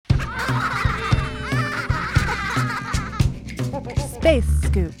Space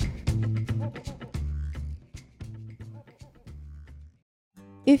Scoop.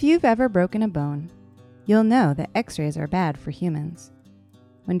 If you've ever broken a bone, you'll know that X-rays are bad for humans.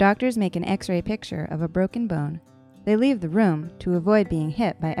 When doctors make an X-ray picture of a broken bone, they leave the room to avoid being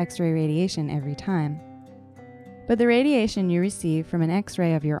hit by X-ray radiation every time. But the radiation you receive from an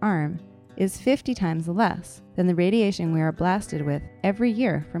X-ray of your arm is 50 times less than the radiation we are blasted with every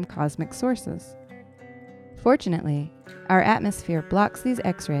year from cosmic sources. Fortunately, our atmosphere blocks these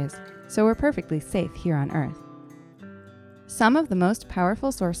X-rays, so we're perfectly safe here on Earth. Some of the most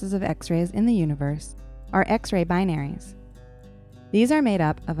powerful sources of X-rays in the universe are X-ray binaries. These are made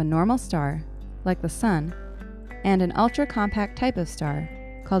up of a normal star, like the Sun, and an ultra-compact type of star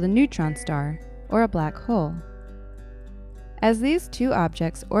called a neutron star or a black hole. As these two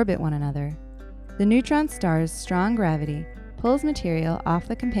objects orbit one another, the neutron star's strong gravity pulls material off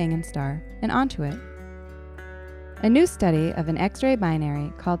the companion star and onto it. A new study of an X-ray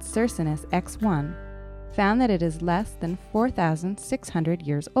binary called Circinus X-1 found that it is less than 4,600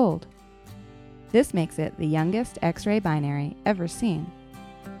 years old. This makes it the youngest X-ray binary ever seen.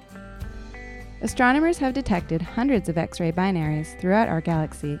 Astronomers have detected hundreds of X-ray binaries throughout our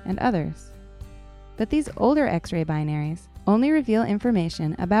galaxy and others. But these older X-ray binaries only reveal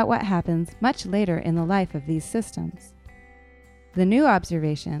information about what happens much later in the life of these systems. The new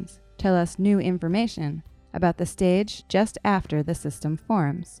observations tell us new information about the stage just after the system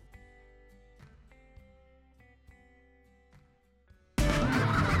forms.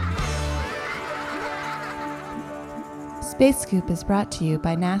 Space Scoop is brought to you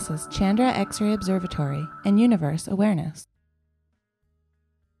by NASA's Chandra X-ray Observatory and Universe Awareness.